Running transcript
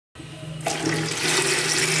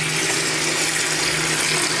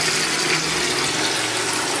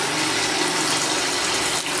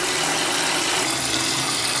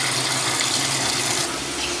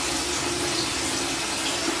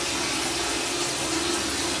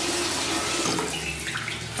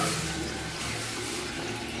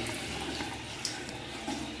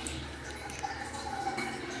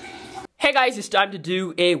Guys, it's time to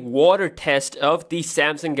do a water test of the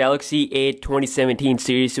Samsung Galaxy A 2017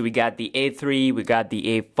 series. So we got the A3, we got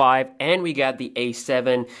the A5, and we got the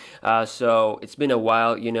A7. So it's been a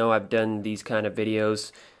while, you know, I've done these kind of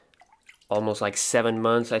videos almost like 7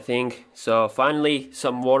 months, I think. So finally,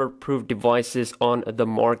 some waterproof devices on the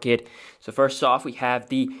market. So first off, we have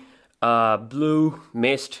the blue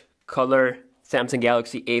mist color Samsung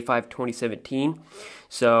Galaxy A5 2017.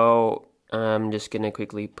 So I'm just gonna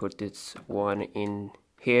quickly put this one in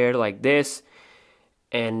here like this,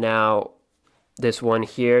 and now this one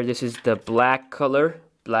here, this is the black color,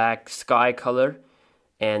 black sky color,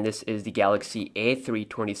 and this is the Galaxy A3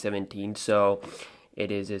 2017. So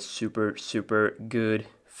it is a super good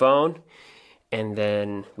phone. And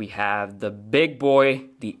then we have the big boy,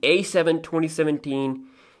 the A7 2017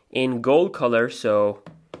 in gold color. So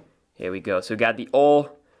here we go. So we got the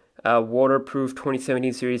all waterproof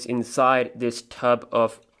 2017 series inside this tub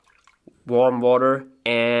of warm water,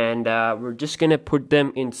 and we're just gonna put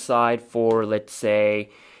them inside for, let's say,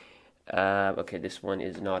 okay, this one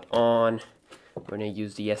is not on. We're gonna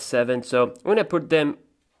use the S7, so I'm gonna put them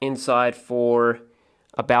inside for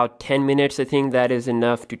about 10 minutes. I think that is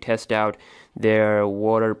enough to test out their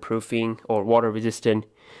waterproofing or water resistant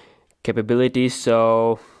capabilities.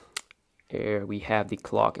 So here we have the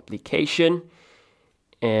clock application,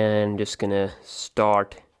 and just gonna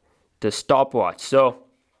start the stopwatch. So,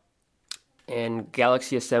 and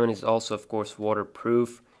Galaxy S7 is also, of course,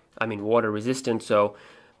 waterproof, I mean water resistant, so,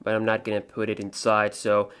 but I'm not gonna put it inside.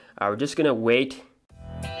 So we're just gonna wait.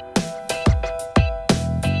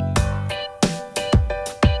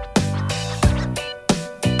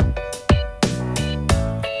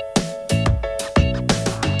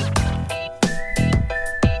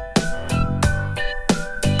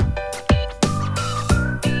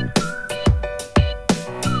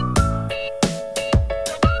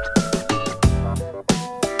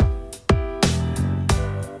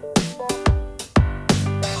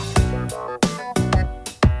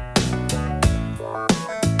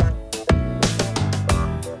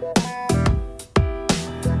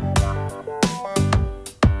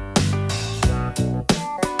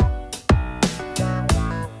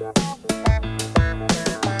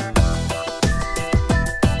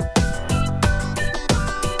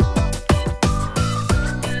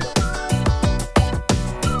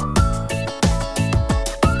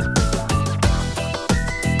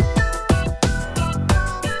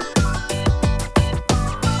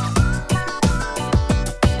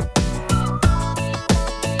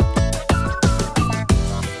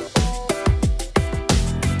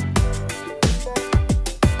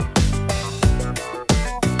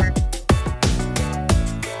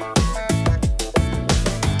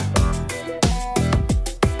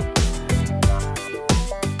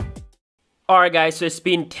 Alright guys, so it's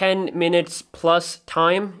been 10 minutes plus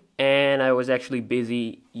time, and I was actually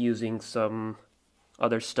busy using some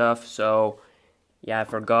other stuff, so yeah, I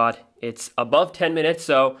forgot. It's above 10 minutes,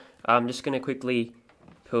 so I'm just gonna quickly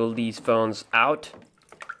pull these phones out,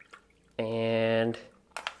 and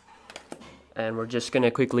we're just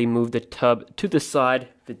gonna quickly move the tub to the side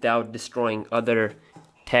without destroying other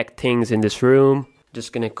tech things in this room.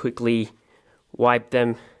 Just gonna quickly wipe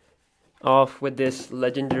them off with this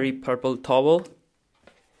legendary purple towel.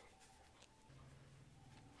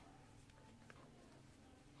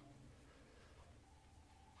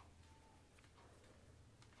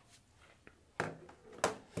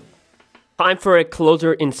 Time for a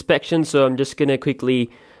closer inspection, so I'm just gonna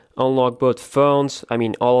quickly unlock both phones, I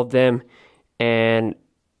mean all of them, and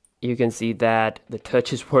you can see that the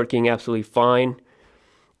touch is working absolutely fine.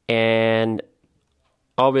 And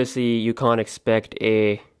obviously you can't expect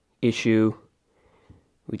a issue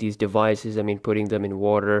with these devices. I mean, putting them in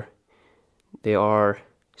water, they are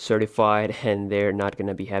certified and they're not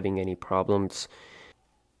gonna be having any problems.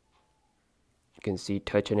 You can see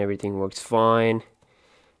touch and everything works fine,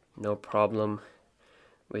 no problem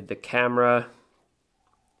with the camera,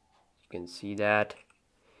 you can see that.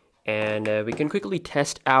 And we can quickly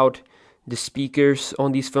test out the speakers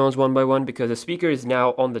on these phones one by one, because the speaker is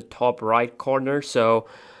now on the top right corner, so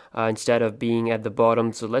instead of being at the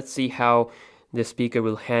bottom. So let's see how the speaker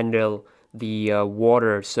will handle the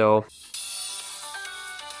water. So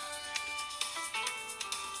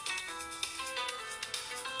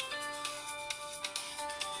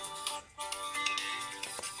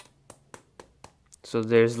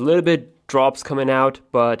there's a little bit drops coming out,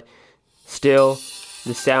 but still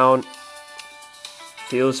the sound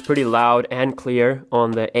feels pretty loud and clear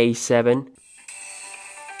on the A7.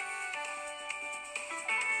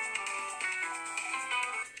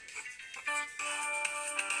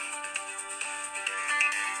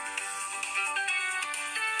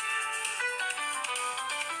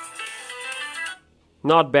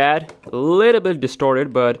 not bad. A little bit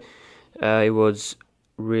distorted, but it was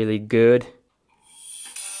really good.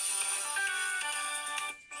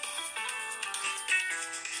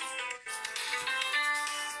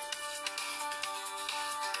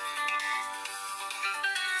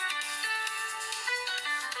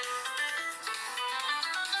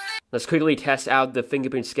 Let's quickly test out the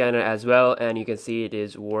fingerprint scanner as well, and you can see it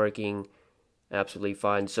is working absolutely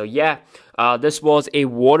fine. So yeah, this was a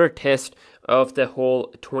water test of the whole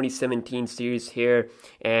 2017 series here.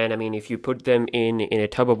 And I mean, if you put them in a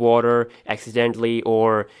tub of water accidentally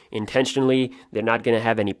or intentionally, they're not gonna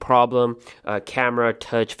have any problem. Camera,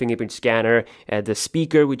 touch, fingerprint scanner, the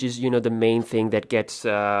speaker, which is, you know, the main thing that gets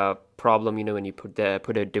problem, you know, when you put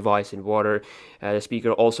a device in water. The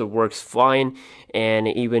speaker also works fine, and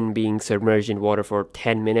even being submerged in water for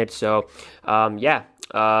 10 minutes. So yeah,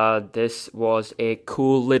 this was a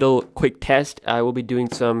cool little quick test. I will be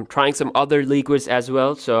trying some other liquids as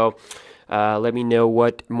well. So let me know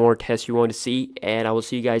what more tests you want to see, and I will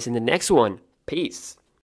see you guys in the next one. Peace.